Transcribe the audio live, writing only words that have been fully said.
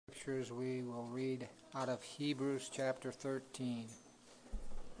Scriptures, we will read out of Hebrews chapter 13.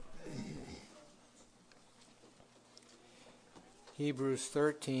 Hebrews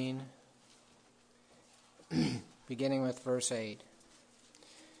 13, beginning with verse 8.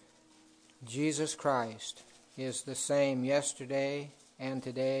 Jesus Christ is the same yesterday and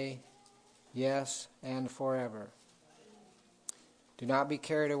today, yes, and forever. Do not be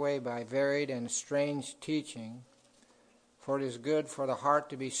carried away by varied and strange teaching, for it is good for the heart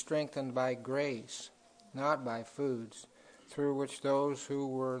to be strengthened by grace, not by foods, through which those who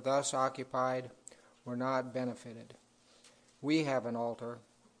were thus occupied were not benefited. We have an altar,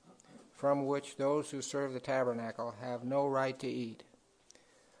 from which those who serve the tabernacle have no right to eat.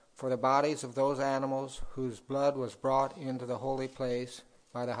 For the bodies of those animals whose blood was brought into the holy place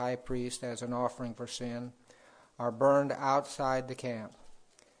by the high priest as an offering for sin are burned outside the camp.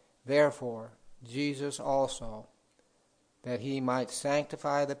 Therefore, Jesus also, that he might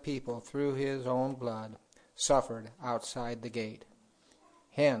sanctify the people through his own blood, suffered outside the gate.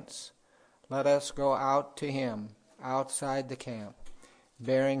 Hence, let us go out to him outside the camp,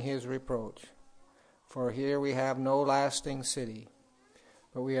 bearing his reproach. For here we have no lasting city,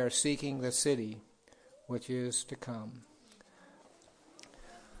 but we are seeking the city which is to come.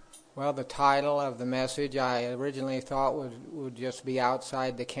 Well, the title of the message I originally thought would just be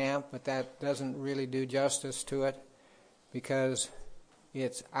outside the camp, but that doesn't really do justice to it, because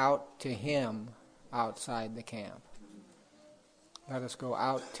it's out to him outside the camp. Let us go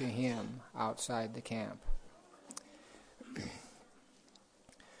out to him outside the camp.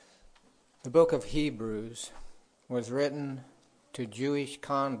 The book of Hebrews was written to Jewish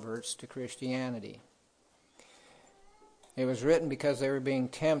converts to Christianity. It was written because they were being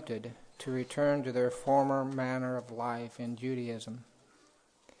tempted to return to their former manner of life in Judaism.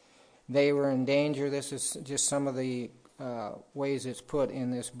 They were in danger, this is just some of the ways it's put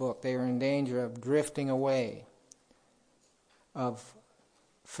in this book. They were in danger of drifting away, of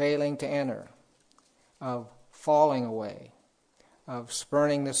failing to enter, of falling away, of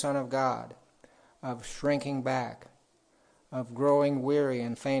spurning the Son of God, of shrinking back, of growing weary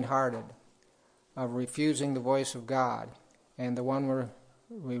and faint-hearted, of refusing the voice of God, and the one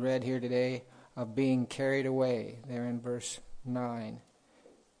we read here today, of being carried away, there in verse 9,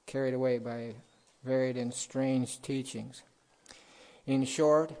 carried away by varied and strange teachings. In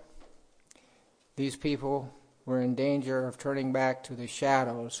short, these people were in danger of turning back to the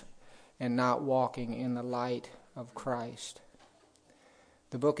shadows and not walking in the light of Christ.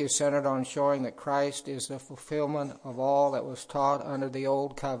 The book is centered on showing that Christ is the fulfillment of all that was taught under the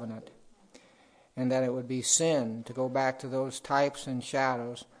old covenant, and that it would be sin to go back to those types and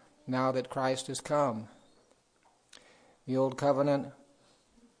shadows now that Christ has come. The old covenant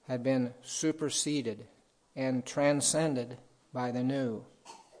had been superseded and transcended by the new.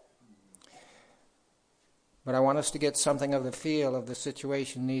 But I want us to get something of the feel of the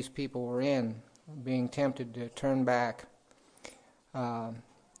situation these people were in, being tempted to turn back.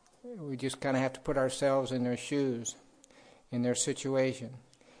 We just kind of have to put ourselves in their shoes, in their situation.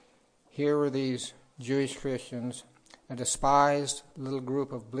 Here were these Jewish Christians, a despised little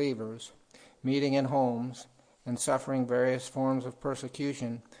group of believers, meeting in homes and suffering various forms of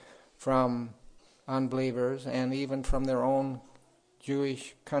persecution from unbelievers and even from their own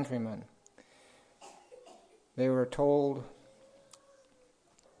Jewish countrymen. They were told,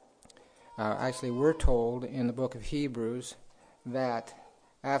 we're told in the book of Hebrews that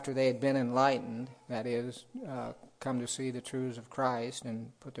after they had been enlightened, that is, come to see the truths of Christ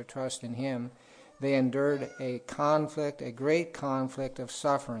and put their trust in him, they endured a great conflict of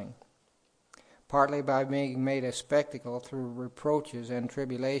suffering, partly by being made a spectacle through reproaches and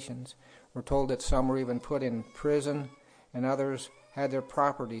tribulations. We're told that some were even put in prison and others had their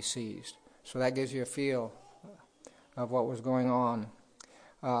property seized. So that gives you a feel of what was going on.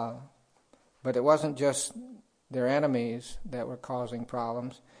 But it wasn't just their enemies that were causing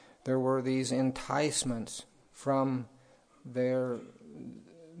problems. There were these enticements from the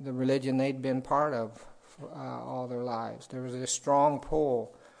religion they'd been part of all their lives. There was a strong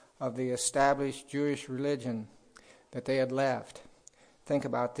pull of the established Jewish religion that they had left. Think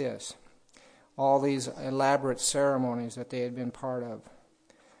about this. All these elaborate ceremonies that they had been part of.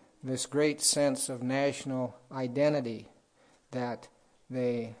 This great sense of national identity that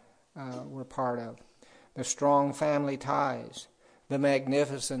they were part of. The strong family ties. The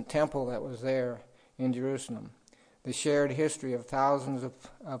magnificent temple that was there in Jerusalem. The shared history of thousands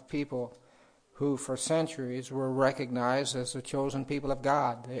of people who for centuries were recognized as the chosen people of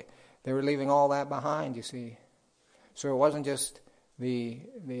God. They were leaving all that behind, you see. So it wasn't just the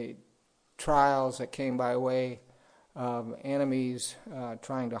trials that came by way of enemies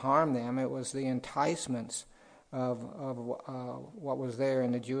trying to harm them. It was the enticements of what was there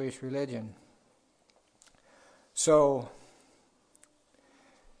in the Jewish religion. So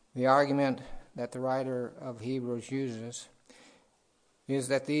the argument that the writer of Hebrews uses is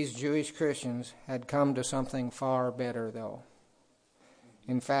that these Jewish Christians had come to something far better, though.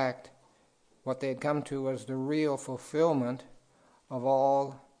 In fact, what they had come to was the real fulfillment of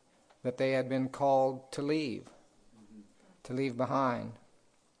all that they had been called to leave behind.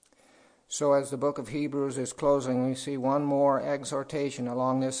 So as the book of Hebrews is closing, we see one more exhortation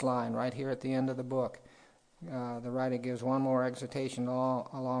along this line, right here at the end of the book. The writer gives one more exhortation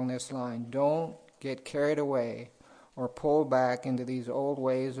along this line. Don't get carried away or pulled back into these old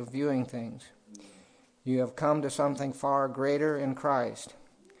ways of viewing things. You have come to something far greater in Christ.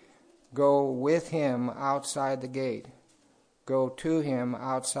 Go with him outside the gate. Go to him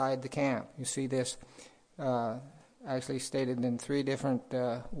outside the camp. You see this actually stated in three different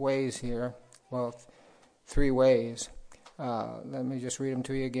ways here. Well, three ways. Let me just read them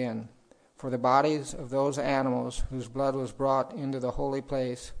to you again. For the bodies of those animals whose blood was brought into the holy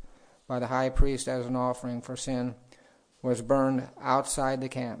place by the high priest as an offering for sin was burned outside the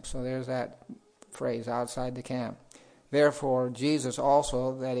camp. So there's that phrase, outside the camp. Therefore, Jesus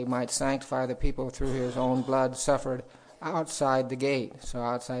also, that he might sanctify the people through his own blood, suffered outside the gate. So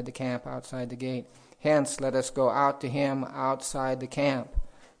outside the camp, outside the gate. Hence, let us go out to him outside the camp,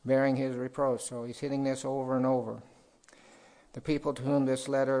 bearing his reproach. So he's hitting this over and over. The people to whom this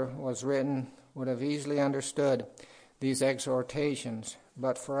letter was written would have easily understood these exhortations,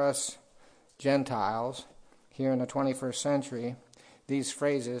 but for us Gentiles here in the 21st century, these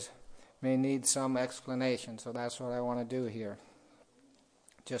phrases may need some explanation. So that's what I want to do here.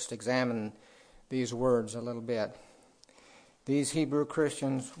 Just examine these words a little bit. These Hebrew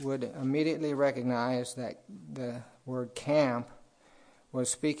Christians would immediately recognize that the word camp was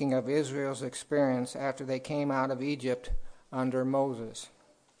speaking of Israel's experience after they came out of Egypt under Moses.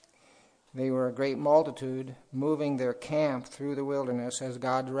 They were a great multitude, moving their camp through the wilderness as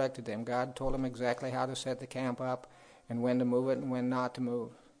God directed them. God told them exactly how to set the camp up and when to move it and when not to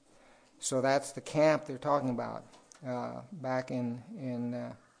move. So that's the camp they're talking about back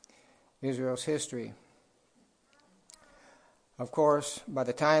in Israel's history. Of course, by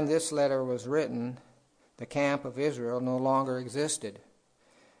the time this letter was written, the camp of Israel no longer existed.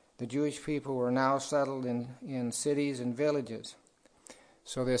 The Jewish people were now settled in cities and villages.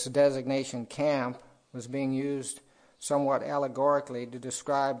 So this designation camp was being used somewhat allegorically to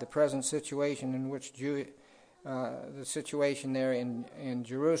describe the present situation in which the situation there in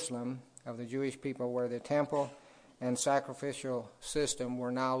Jerusalem of the Jewish people, where the temple and sacrificial system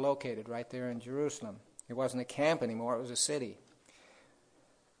were now located right there in Jerusalem. It wasn't a camp anymore, it was a city.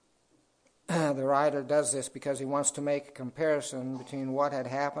 The writer does this because he wants to make a comparison between what had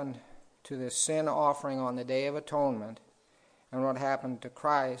happened to the sin offering on the Day of Atonement and what happened to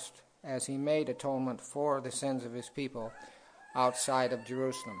Christ as he made atonement for the sins of his people outside of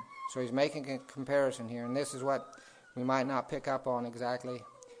Jerusalem. So he's making a comparison here, and this is what we might not pick up on exactly.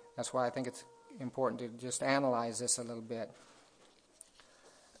 That's why I think it's important to just analyze this a little bit.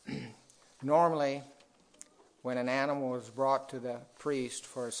 Normally, when an animal was brought to the priest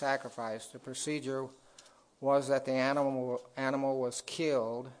for a sacrifice, the procedure was that the animal was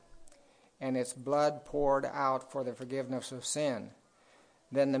killed and its blood poured out for the forgiveness of sin.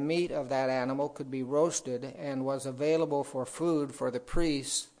 Then the meat of that animal could be roasted and was available for food for the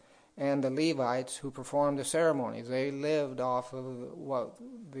priests and the Levites who performed the ceremonies. They lived off of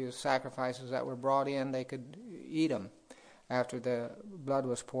the sacrifices that were brought in. They could eat them after the blood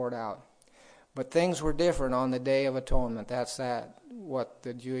was poured out. But things were different on the Day of Atonement. That's what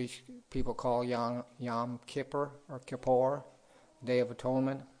the Jewish people call Yom Kippur or Kippur, Day of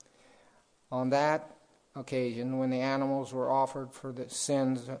Atonement. On that occasion, when the animals were offered for the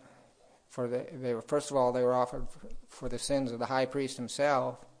sins, they were offered for the sins of the high priest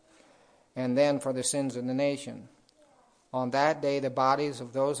himself, and then for the sins of the nation. On that day, the bodies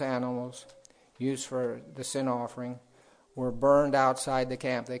of those animals used for the sin offering were burned outside the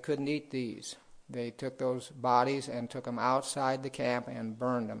camp. They couldn't eat these. They took those bodies and took them outside the camp and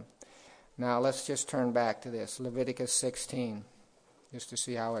burned them. Now let's just turn back to this, Leviticus 16, just to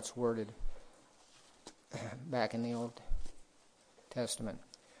see how it's worded back in the Old Testament.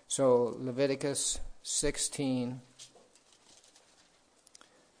 So Leviticus 16,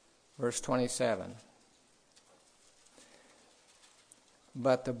 verse 27.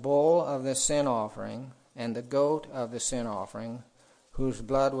 But the bull of the sin offering and the goat of the sin offering, whose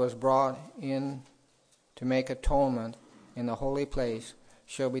blood was brought in to make atonement in the holy place,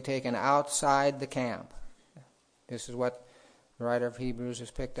 shall be taken outside the camp. This is what the writer of Hebrews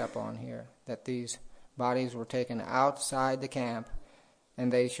has picked up on here, that these bodies were taken outside the camp,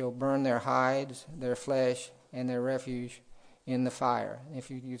 and they shall burn their hides, their flesh, and their refuse in the fire.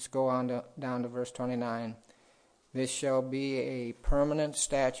 If you just go on down to verse 29, this shall be a permanent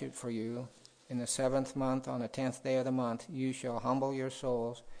statute for you. In the 7th month, on the 10th day of the month, you shall humble your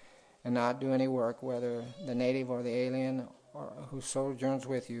souls and not do any work, whether the native or the alien or who sojourns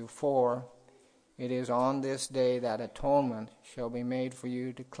with you. For it is on this day that atonement shall be made for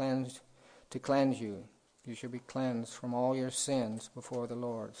you to cleanse you. You shall be cleansed from all your sins before the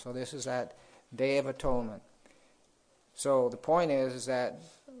Lord. So this is that day of atonement. So the point is that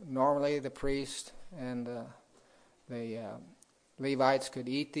normally the priest and the Levites could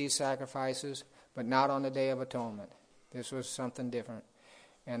eat these sacrifices, but not on the Day of Atonement. This was something different.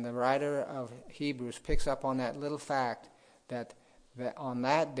 And the writer of Hebrews picks up on that little fact that on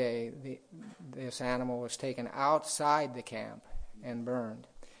that day, this animal was taken outside the camp and burned.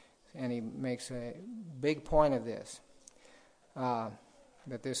 And he makes a big point of this,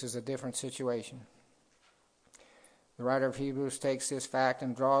 that this is a different situation. The writer of Hebrews takes this fact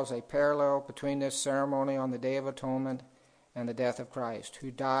and draws a parallel between this ceremony on the Day of Atonement and the death of Christ,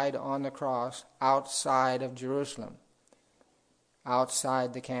 who died on the cross outside of Jerusalem,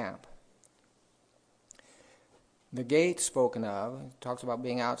 outside the camp. The gate spoken of, it talks about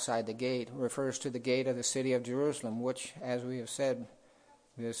being outside the gate, refers to the gate of the city of Jerusalem, which, as we have said,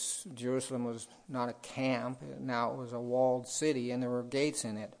 this Jerusalem was not a camp. Now it was a walled city, and there were gates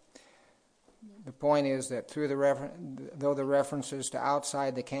in it. The point is that though the references to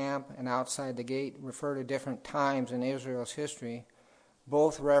outside the camp and outside the gate refer to different times in Israel's history,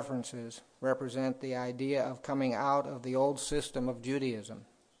 both references represent the idea of coming out of the old system of Judaism.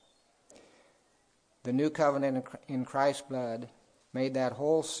 The new covenant in Christ's blood made that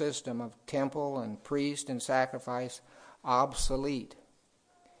whole system of temple and priest and sacrifice obsolete,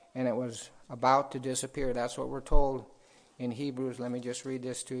 and it was about to disappear. That's what we're told in Hebrews. Let me just read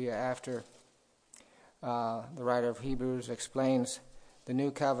this to you after the writer of Hebrews explains the new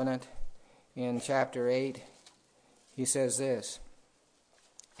covenant in chapter 8. He says this,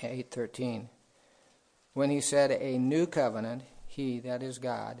 8:13. When he said a new covenant, he, that is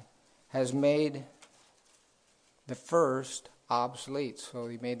God, has made the first obsolete. So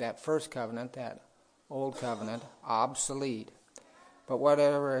he made that first covenant, that old covenant, obsolete. But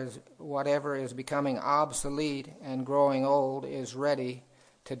whatever is becoming obsolete and growing old is ready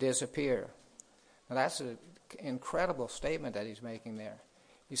to disappear. Now that's an incredible statement that he's making there.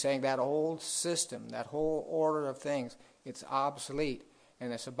 He's saying that old system, that whole order of things, it's obsolete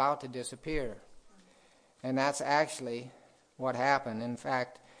and it's about to disappear. And that's actually what happened. In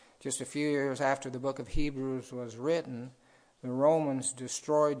fact, just a few years after the book of Hebrews was written, the Romans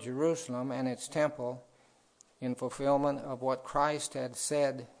destroyed Jerusalem and its temple in fulfillment of what Christ had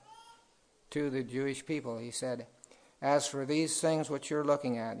said to the Jewish people. He said, as for these things which you're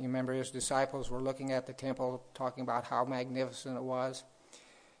looking at, you remember his disciples were looking at the temple, talking about how magnificent it was.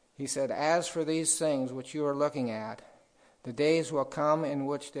 He said, as for these things which you are looking at, the days will come in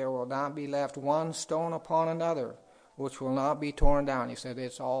which there will not be left one stone upon another, which will not be torn down. He said,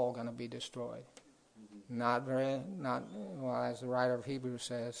 it's all going to be destroyed. Not as the writer of Hebrews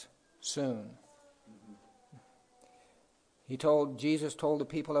says, soon. Jesus told the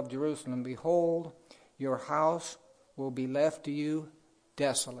people of Jerusalem, behold, your house will be left to you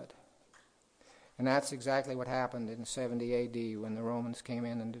desolate. And that's exactly what happened in 70 A.D. when the Romans came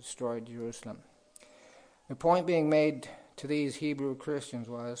in and destroyed Jerusalem. The point being made to these Hebrew Christians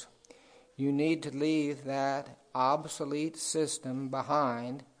was, you need to leave that obsolete system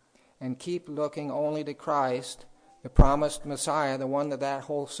behind and keep looking only to Christ, the promised Messiah, the one that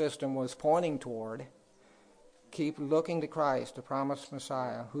whole system was pointing toward. Keep looking to Christ, the promised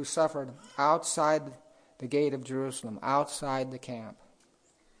Messiah, who suffered outside the gate of Jerusalem, outside the camp.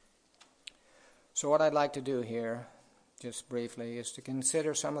 So what I'd like to do here, just briefly, is to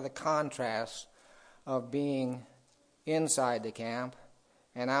consider some of the contrasts of being inside the camp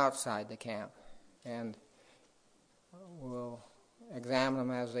and outside the camp. And we'll examine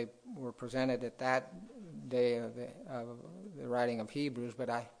them as they were presented at that day of the writing of Hebrews, but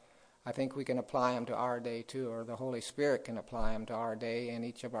I think we can apply them to our day too, or the Holy Spirit can apply them to our day in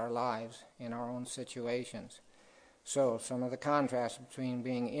each of our lives, in our own situations. So, some of the contrasts between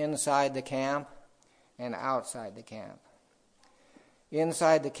being inside the camp and outside the camp.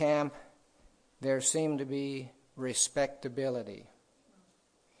 Inside the camp, there seemed to be respectability.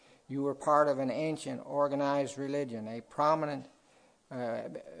 You were part of an ancient, organized religion, a prominent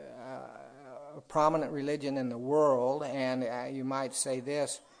religion in the world, and you might say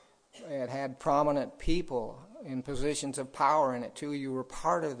this, it had prominent people in positions of power in it too. You were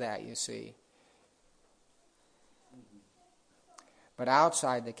part of that, you see. But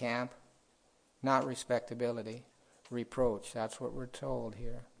outside the camp, not respectability, reproach. That's what we're told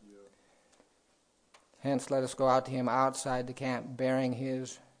here. Yeah. Hence, let us go out to him outside the camp, bearing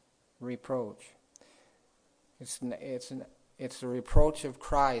his reproach. It's the reproach of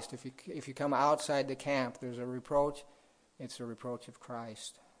Christ. If you come outside the camp, there's a reproach. It's a reproach of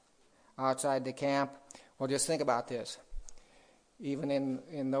Christ. Outside the camp, well, just think about this. Even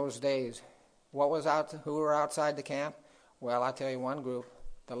in those days, who were outside the camp? Well, I'll tell you one group,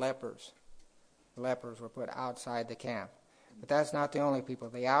 the lepers. The lepers were put outside the camp. But that's not the only people.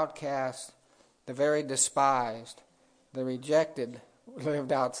 The outcasts, the very despised, the rejected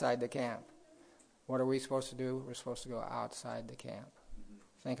lived outside the camp. What are we supposed to do? We're supposed to go outside the camp.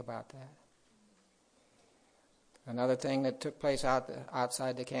 Think about that. Another thing that took place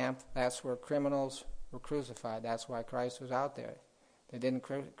outside the camp, that's where criminals were crucified. That's why Christ was out there. They didn't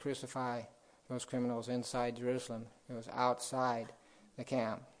crucify those criminals inside Jerusalem. It was outside the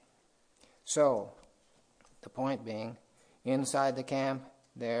camp. So, the point being, inside the camp,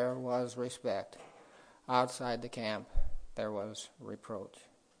 there was respect. Outside the camp, there was reproach.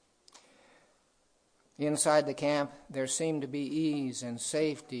 Inside the camp, there seemed to be ease and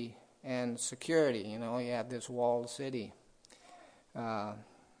safety and security. You had this walled city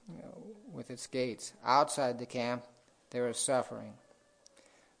with its gates. Outside the camp, there was suffering.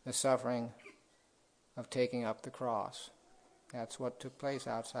 The suffering of taking up the cross. That's what took place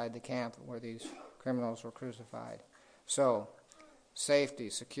outside the camp where these criminals were crucified. So, safety,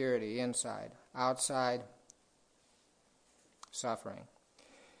 security, inside. Outside, suffering.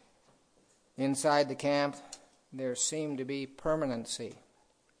 Inside the camp, there seemed to be permanency.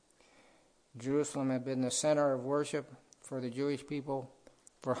 Jerusalem had been the center of worship for the Jewish people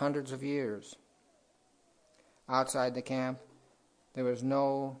for hundreds of years. Outside the camp, there was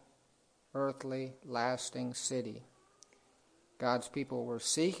no earthly, lasting city. God's people were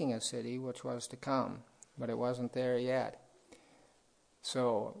seeking a city which was to come, but it wasn't there yet.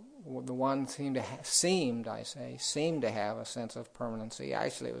 So the one seemed to have a sense of permanency.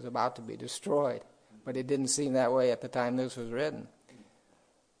 Actually, it was about to be destroyed, but it didn't seem that way at the time this was written.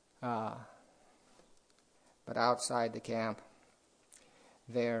 But outside the camp,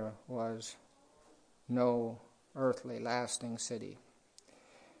 there was no earthly, lasting city.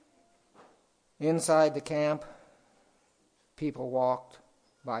 Inside the camp, people walked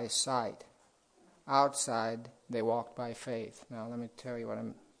by sight. Outside, they walked by faith. Now, let me tell you what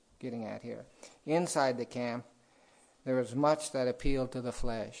I'm getting at here. Inside the camp, there was much that appealed to the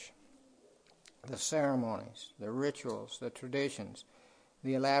flesh. The ceremonies, the rituals, the traditions,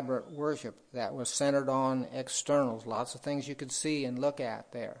 the elaborate worship that was centered on externals. Lots of things you could see and look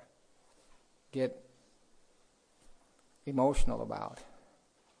at there. Get emotional about.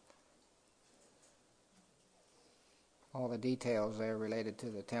 All the details there related to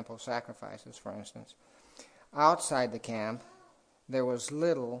the temple sacrifices, for instance. Outside the camp, there was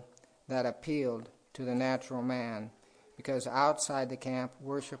little that appealed to the natural man, because outside the camp,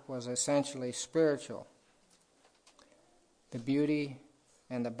 worship was essentially spiritual. The beauty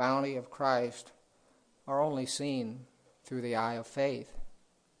and the bounty of Christ are only seen through the eye of faith.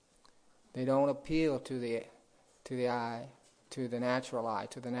 They don't appeal to the eye, to the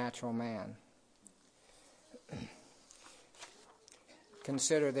natural man.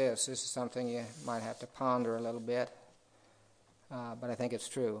 Consider this. This is something you might have to ponder a little bit, but I think it's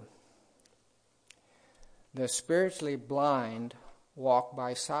true. The spiritually blind walk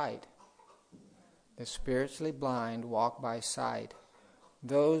by sight. The spiritually blind walk by sight.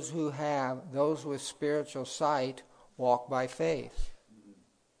 Those with spiritual sight walk by faith.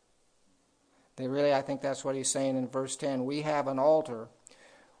 I think that's what he's saying in verse 10. We have an altar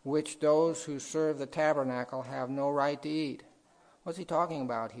which those who serve the tabernacle have no right to eat. What's he talking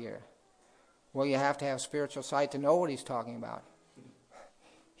about here? Well, you have to have spiritual sight to know what he's talking about.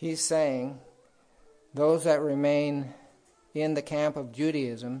 He's saying those that remain in the camp of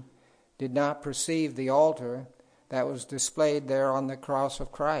Judaism did not perceive the altar that was displayed there on the cross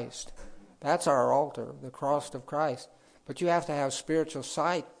of Christ. That's our altar, the cross of Christ. But you have to have spiritual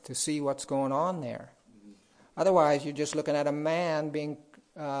sight to see what's going on there. Otherwise, you're just looking at a man being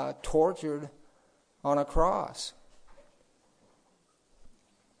tortured on a cross.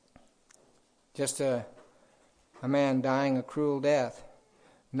 Just a man dying a cruel death,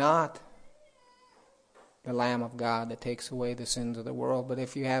 not the Lamb of God that takes away the sins of the world. But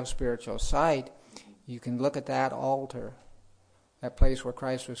if you have spiritual sight, you can look at that altar, that place where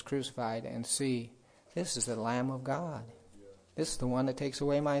Christ was crucified, and see, this is the Lamb of God. This is the one that takes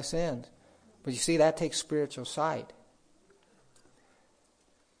away my sins. But you see, that takes spiritual sight.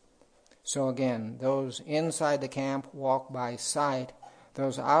 So again, those inside the camp walk by sight.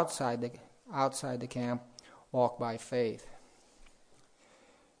 Those outside the camp walk by faith.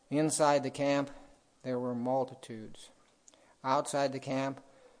 Inside the camp, there were multitudes. Outside the camp,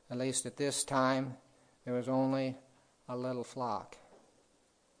 at least at this time, there was only a little flock.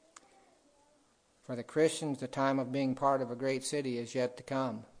 For the Christians, the time of being part of a great city is yet to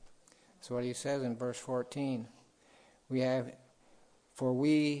come. That's what he says in verse 14. For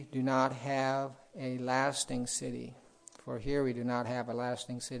we do not have a lasting city. For here we do not have a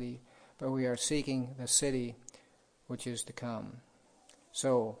lasting city, but we are seeking the city which is to come.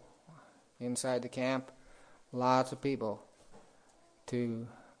 So, inside the camp, lots of people to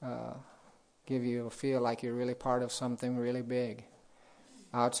give you a feel like you're really part of something really big.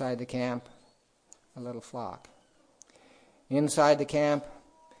 Outside the camp, a little flock. Inside the camp,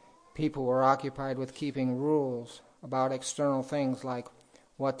 people were occupied with keeping rules about external things like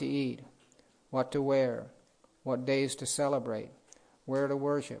what to eat, what to wear, what days to celebrate, where to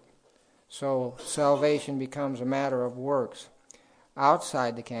worship. So salvation becomes a matter of works.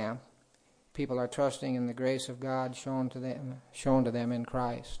 Outside the camp, people are trusting in the grace of God shown to them in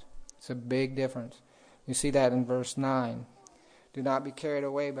Christ. It's a big difference. You see that in verse 9. Do not be carried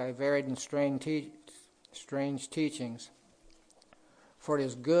away by varied and strange teachings, for it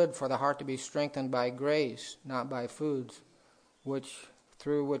is good for the heart to be strengthened by grace, not by foods,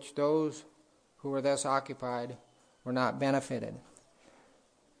 through which those who were thus occupied were not benefited.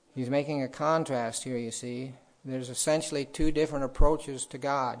 He's making a contrast here, you see. There's essentially two different approaches to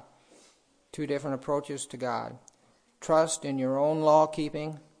God. Trust in your own law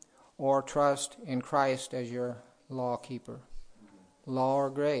keeping, or trust in Christ as your law keeper. Law or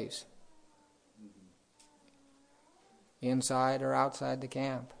grace. Inside or outside the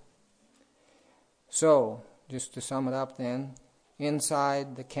camp. So, just to sum it up then,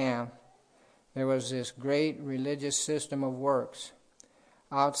 inside the camp, there was this great religious system of works.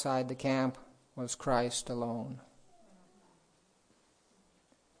 Outside the camp was Christ alone.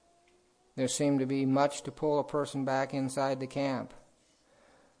 There seemed to be much to pull a person back inside the camp.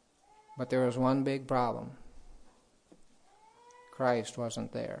 But there was one big problem. Christ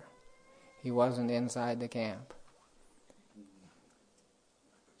wasn't there. He wasn't inside the camp.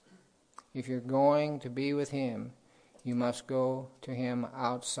 If you're going to be with Him, you must go to Him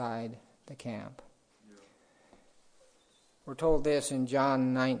outside the camp. We're told this in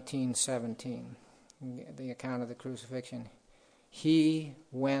John 19:17, the account of the crucifixion. He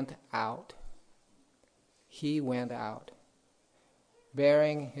went out. He went out,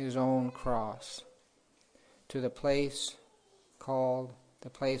 bearing His own cross, to the place called the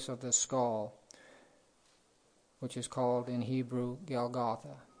place of the skull, which is called in Hebrew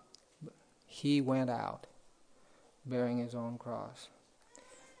Golgotha. He went out, bearing His own cross.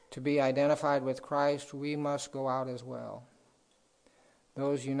 To be identified with Christ, we must go out as well.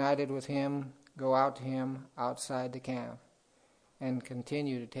 Those united with Him go out to Him outside the camp and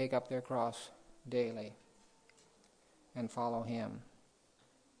continue to take up their cross daily and follow Him.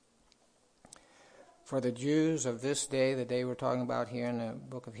 For the Jews of this day, the day we're talking about here in the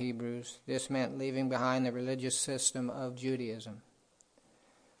book of Hebrews, this meant leaving behind the religious system of Judaism.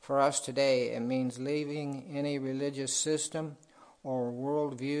 For us today, it means leaving any religious system or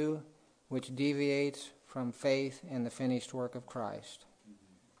worldview which deviates from faith in the finished work of Christ.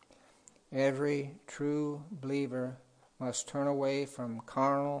 Every true believer must turn away from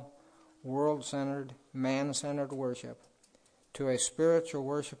carnal, world-centered, man-centered worship to a spiritual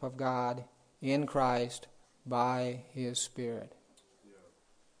worship of God in Christ by His Spirit.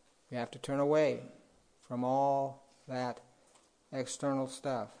 You have to turn away from all that external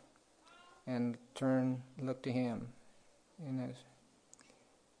stuff and look to Him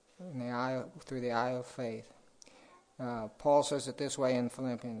through the eye of faith. Paul says it this way in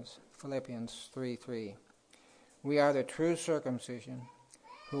Philippians 3:3. We are the true circumcision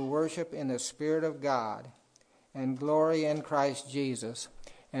who worship in the Spirit of God and glory in Christ Jesus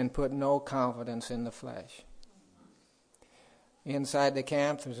and put no confidence in the flesh. Inside the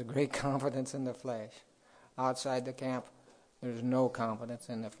camp, there's a great confidence in the flesh. Outside the camp, there's no confidence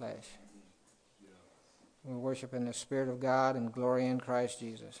in the flesh. We worship in the Spirit of God and glory in Christ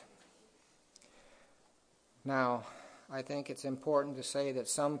Jesus. Now, I think it's important to say that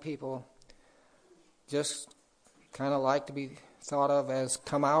some people just kind of like to be thought of as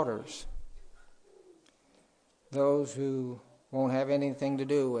come-outers. Those who won't have anything to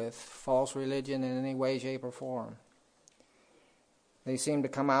do with false religion in any way, shape, or form. They seem to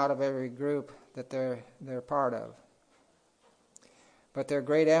come out of every group that they're part of. But their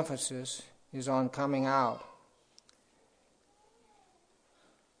great emphasis is on coming out.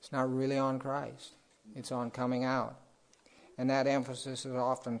 It's not really on Christ. It's on coming out. And that emphasis is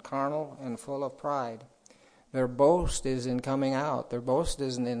often carnal and full of pride. Their boast is in coming out. Their boast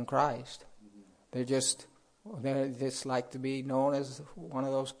isn't in Christ. They just like to be known as one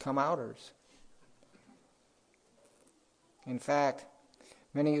of those come-outers. In fact,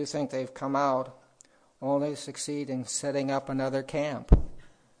 many who think they've come out only succeed in setting up another camp.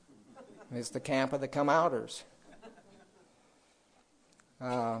 It's the camp of the come-outers.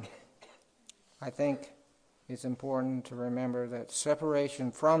 I think it's important to remember that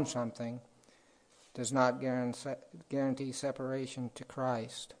separation from something does not guarantee separation to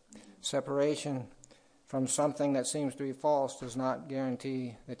Christ. Separation from something that seems to be false does not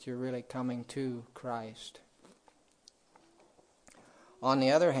guarantee that you're really coming to Christ. On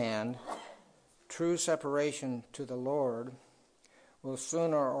the other hand, true separation to the Lord will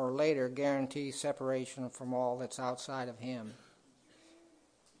sooner or later guarantee separation from all that's outside of Him.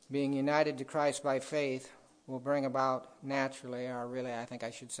 Being united to Christ by faith will bring about naturally, or really I think I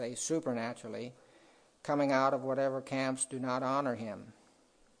should say supernaturally, coming out of whatever camps do not honor Him.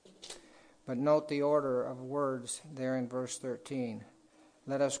 But note the order of words there in verse 13.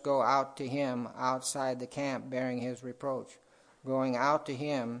 Let us go out to Him outside the camp bearing His reproach. Going out to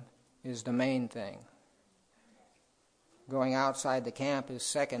Him is the main thing. Going outside the camp is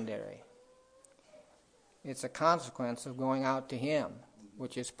secondary. It's a consequence of going out to Him,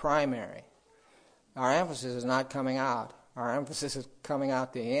 which is primary. Our emphasis is not coming out. Our emphasis is coming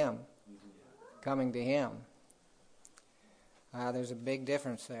out to Him. Coming to Him. There's a big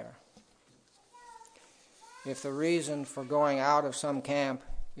difference there. If the reason for going out of some camp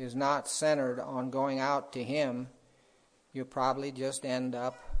is not centered on going out to Him, you'll probably just end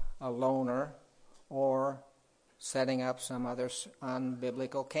up a loner or setting up some other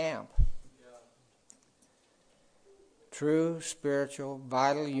unbiblical camp. True spiritual,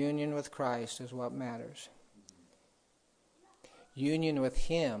 vital union with Christ is what matters. Union with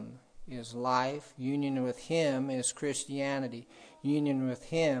Him is life. Union with Him is Christianity. Union with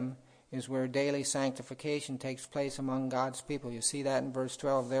Him is where daily sanctification takes place among God's people. You see that in verse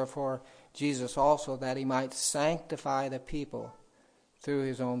 12. Therefore, Jesus also, that He might sanctify the people through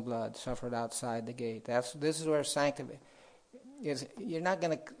His own blood, suffered outside the gate. This is where sanctification is. You're not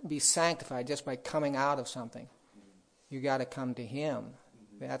going to be sanctified just by coming out of something. You got to come to Him.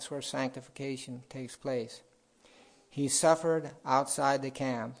 That's where sanctification takes place. He suffered outside the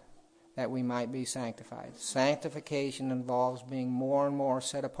camp that we might be sanctified. Sanctification involves being more and more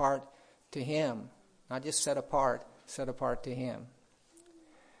set apart to Him. Not just set apart to Him.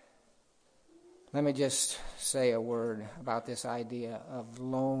 Let me just say a word about this idea of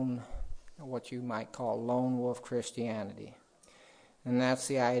what you might call lone wolf Christianity. And that's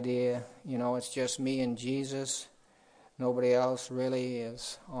the idea, it's just me and Jesus. Nobody else really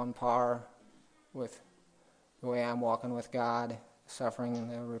is on par with the way I'm walking with God, suffering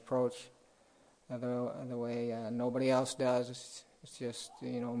the reproach the way nobody else does. It's just,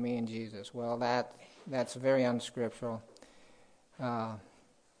 me and Jesus. Well, that's very unscriptural.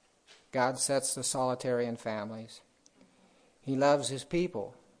 God sets the solitary in families. He loves His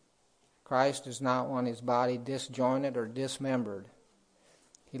people. Christ does not want His body disjointed or dismembered.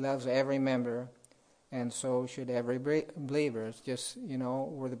 He loves every member, and so should every believer. It's just,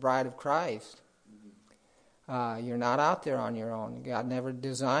 we're the bride of Christ. You're not out there on your own. God never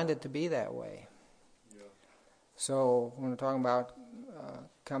designed it to be that way. Yeah. So when we're talking about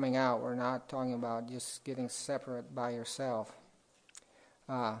coming out, we're not talking about just getting separate by yourself.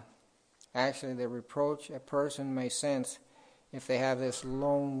 Actually, the reproach a person may sense if they have this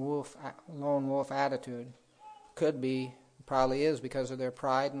lone wolf attitude probably is because of their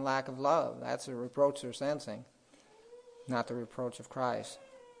pride and lack of love. That's the reproach they're sensing, not the reproach of Christ.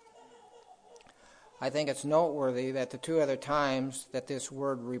 I think it's noteworthy that the two other times that this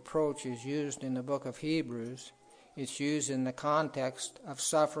word reproach is used in the book of Hebrews, it's used in the context of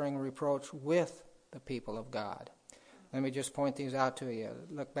suffering reproach with the people of God. Let me just point these out to you.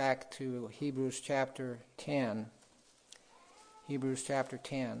 Look back to Hebrews chapter 10. Hebrews chapter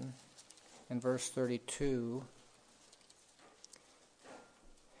 10 and verse 32.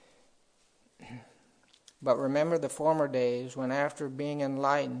 But remember the former days when after being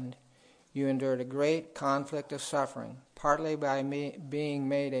enlightened, you endured a great conflict of suffering, partly by being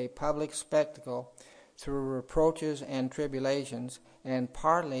made a public spectacle through reproaches and tribulations, and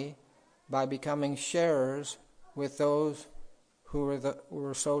partly by becoming sharers with those who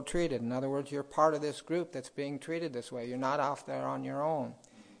were so treated. In other words, you're part of this group that's being treated this way. You're not off there on your own.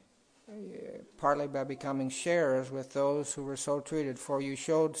 partly by becoming sharers with those who were so treated. For you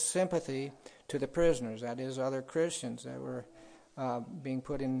showed sympathy to the prisoners, that is, other Christians that were being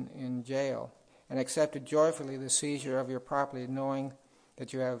put in jail, and accepted joyfully the seizure of your property, knowing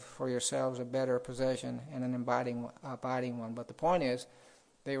that you have for yourselves a better possession and an abiding one. But the point is,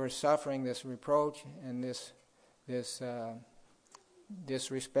 they were suffering this reproach and this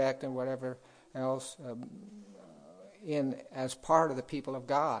disrespect and whatever else as part of the people of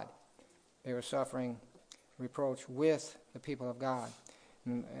God. They were suffering reproach with the people of God.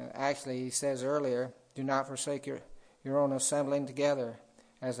 And actually, he says earlier, do not forsake your own assembling together,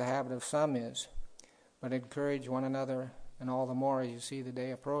 as the habit of some is, but encourage one another, and all the more as you see the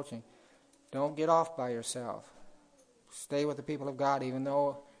day approaching. Don't get off by yourself. Stay with the people of God, even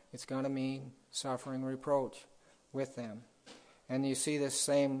though it's going to mean suffering reproach with them. And you see this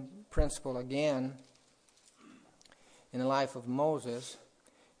same principle again in the life of Moses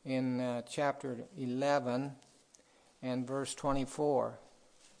in chapter 11 and verse 24,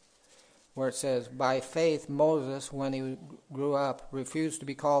 where it says, by faith Moses, when he grew up, refused to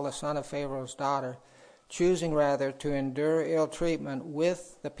be called the son of Pharaoh's daughter, choosing rather to endure ill treatment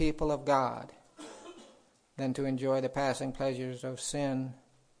with the people of God than to enjoy the passing pleasures of sin,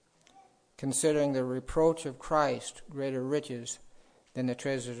 considering the reproach of Christ greater riches than the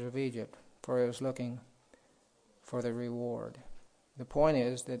treasures of Egypt, for he was looking for the reward. The point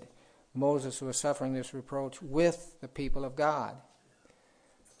is that Moses was suffering this reproach with the people of God.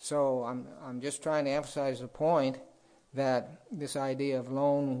 So I'm just trying to emphasize the point that this idea of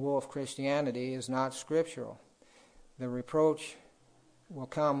lone wolf Christianity is not scriptural. The reproach will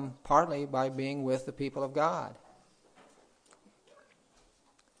come partly by being with the people of God.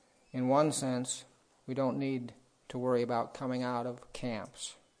 In one sense, we don't need to worry about coming out of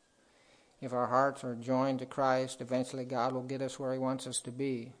camps. If our hearts are joined to Christ, eventually God will get us where he wants us to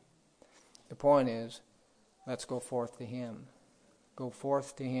be. The point is, let's go forth to him. Go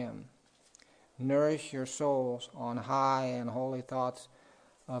forth to him. Nourish your souls on high and holy thoughts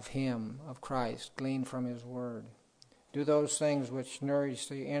of him, of Christ, gleaned from his word. Do those things which nourish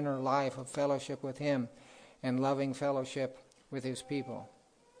the inner life of fellowship with him and loving fellowship with his people.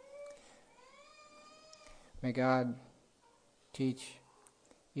 May God teach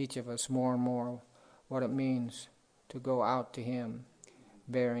each of us more and more what it means to go out to him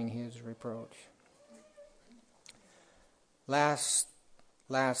bearing his reproach.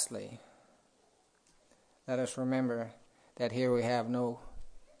 Lastly, let us remember that here we have no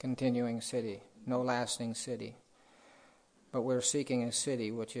continuing city, no lasting city, but we're seeking a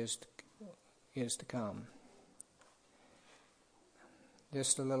city which is to come.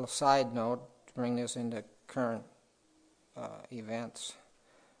 Just a little side note to bring this into current events,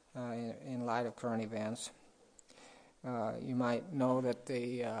 in light of current events. You might know that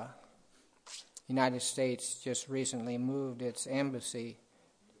the United States just recently moved its embassy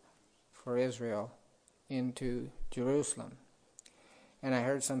for Israel into Jerusalem. And I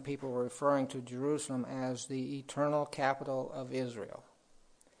heard some people referring to Jerusalem as the eternal capital of Israel.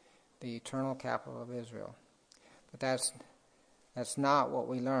 The eternal capital of Israel. But that's not what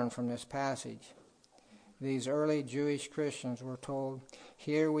we learn from this passage. These early Jewish Christians were told,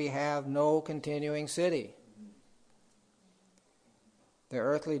 here we have no continuing city. The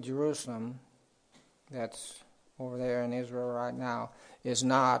earthly Jerusalem that's over there in Israel right now is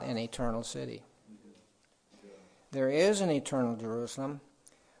not an eternal city. There is an eternal Jerusalem,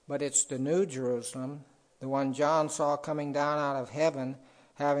 but it's the new Jerusalem, the one John saw coming down out of heaven,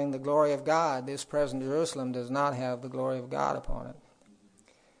 having the glory of God. This present Jerusalem does not have the glory of God upon it.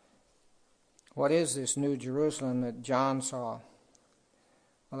 What is this new Jerusalem that John saw?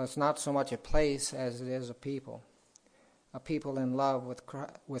 Well, it's not so much a place as it is a people in love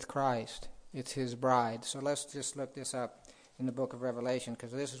with Christ. It's his bride. So let's just look this up in the book of Revelation,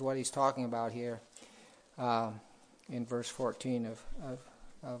 because this is what he's talking about here in verse 14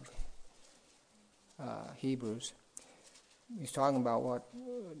 of Hebrews. He's talking about what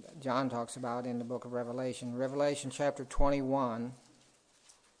John talks about in the book of Revelation. Revelation chapter 21.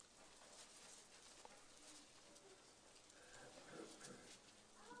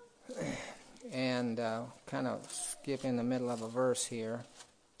 And kind of skip in the middle of a verse here.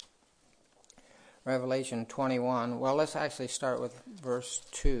 Revelation 21. Well, let's actually start with verse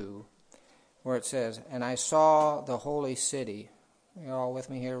 2, where it says, and I saw the holy city. You're all with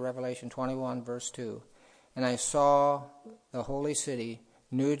me here? Revelation 21, verse 2. And I saw the holy city,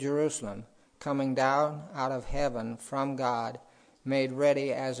 New Jerusalem, coming down out of heaven from God, made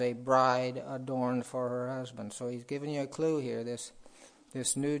ready as a bride adorned for her husband. So he's giving you a clue here. This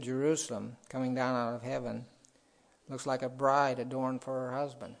New Jerusalem coming down out of heaven looks like a bride adorned for her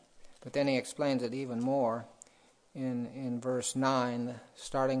husband. But then he explains it even more in verse 9,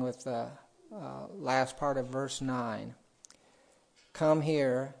 starting with the last part of verse 9. Come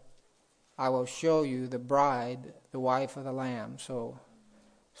here, I will show you the bride, the wife of the Lamb. So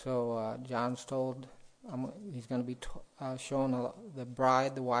John's told he's going to be shown the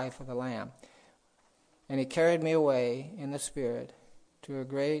bride, the wife of the Lamb. And he carried me away in the Spirit to a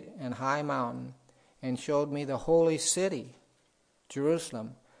great and high mountain and showed me the holy city,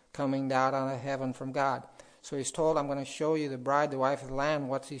 Jerusalem, coming down out of heaven from God. So he's told, I'm going to show you the bride, the wife of the Lamb.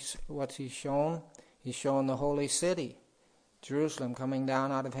 What's he shown? He's shown the holy city, Jerusalem, coming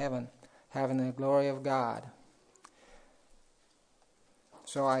down out of heaven, having the glory of God.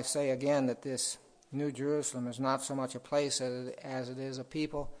 So I say again that this New Jerusalem is not so much a place as it is a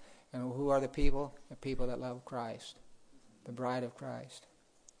people. And who are the people? The people that love Christ, the bride of Christ.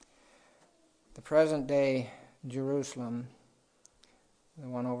 The present day Jerusalem, the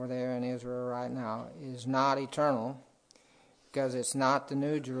one over there in Israel right now, is not eternal because it's not the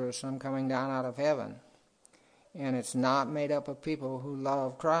New Jerusalem coming down out of heaven. And it's not made up of people who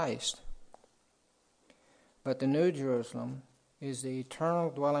love Christ. But the New Jerusalem is the eternal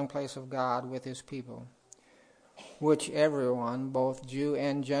dwelling place of God with His people, which everyone, both Jew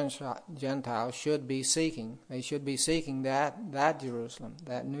and Gentile, should be seeking. They should be seeking that Jerusalem,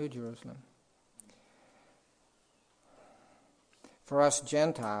 that New Jerusalem. For us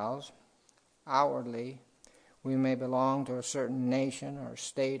Gentiles, outwardly, we may belong to a certain nation or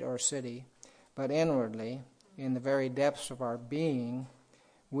state or city, but inwardly, in the very depths of our being,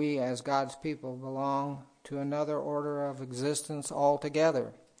 we as God's people belong to another order of existence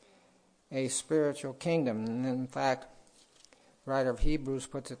altogether, a spiritual kingdom. And in fact, the writer of Hebrews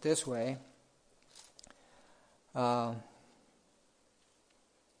puts it this way.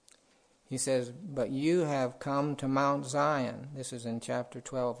 He says, but you have come to Mount Zion. This is in chapter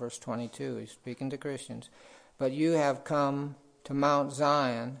 12, verse 22. He's speaking to Christians. But you have come to Mount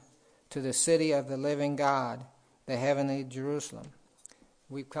Zion, to the city of the living God, the heavenly Jerusalem.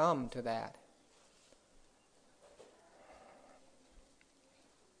 We've come to that.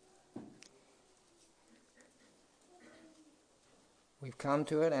 We've come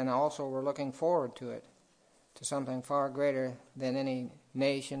to it, and also we're looking forward to it, to something far greater than any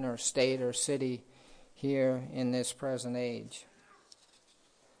nation or state or city here in this present age.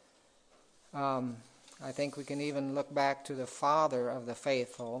 I think we can even look back to the father of the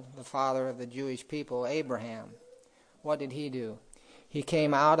faithful, the father of the Jewish people, Abraham. What did he do? He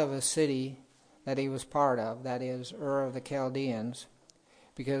came out of a city that he was part of, that is, Ur of the Chaldeans,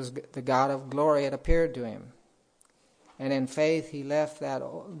 because the God of glory had appeared to him. And in faith he left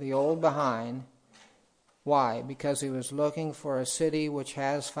the old behind. Why? Because he was looking for a city which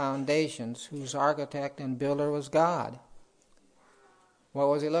has foundations, whose architect and builder was God. What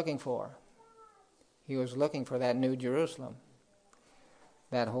was he looking for? He was looking for that New Jerusalem,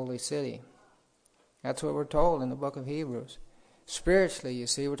 that holy city. That's what we're told in the book of Hebrews. Spiritually, you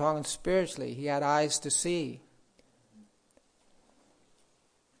see, we're talking spiritually. He had eyes to see.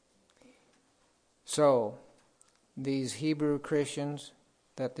 So, these Hebrew Christians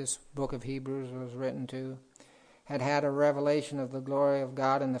that this book of Hebrews was written to had a revelation of the glory of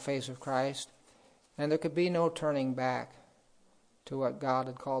God in the face of Christ, and there could be no turning back to what God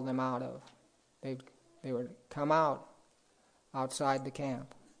had called them out of. They would come outside the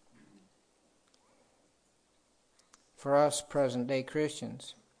camp. For us present-day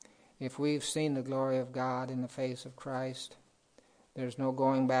Christians, if we've seen the glory of God in the face of Christ, there's no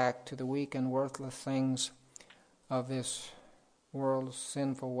going back to the weak and worthless things of this world's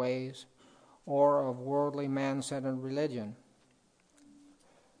sinful ways or of worldly man-centered religion.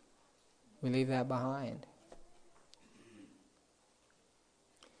 We leave that behind.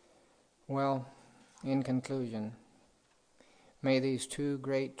 Well, in conclusion, may these two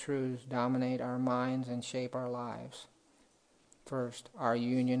great truths dominate our minds and shape our lives. First, our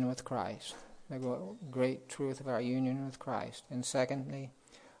union with Christ, the great truth of our union with Christ. And secondly,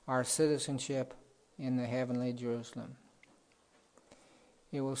 our citizenship in the heavenly Jerusalem.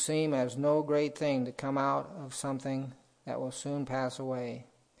 It will seem as no great thing to come out of something that will soon pass away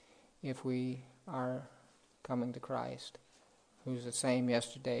if we are coming to Christ, who's the same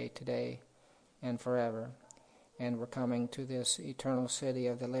yesterday, today, and forever. And we're coming to this eternal city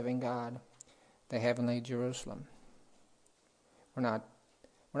of the living God, the heavenly Jerusalem. We're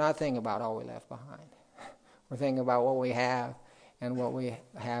not thinking about all we left behind. We're thinking about what we have and what we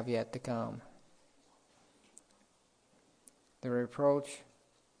have yet to come. The reproach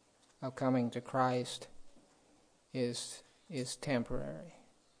of coming to Christ is temporary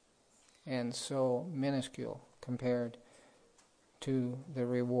and so minuscule compared to the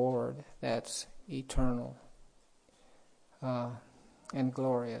reward that's eternal and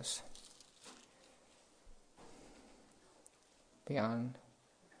glorious beyond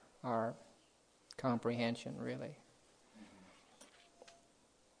our comprehension, really.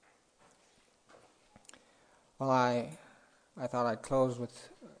 Well, I thought I'd close with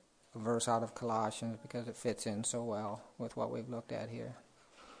a verse out of Colossians because it fits in so well with what we've looked at here.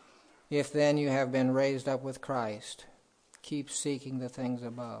 If then you have been raised up with Christ, keep seeking the things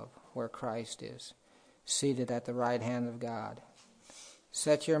above, where Christ is, seated at the right hand of God.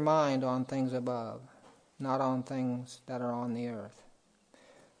 Set your mind on things above, not on things that are on the earth.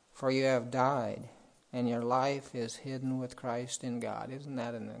 For you have died, and your life is hidden with Christ in God. Isn't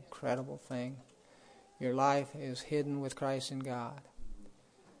that an incredible thing? Your life is hidden with Christ in God.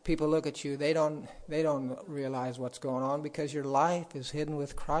 People look at you, they don't realize what's going on because your life is hidden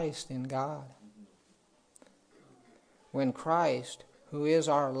with Christ in God. When Christ, who is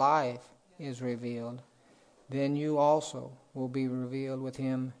our life, is revealed, then you also will be revealed with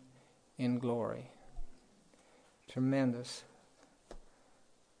him in glory. Tremendous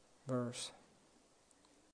verse.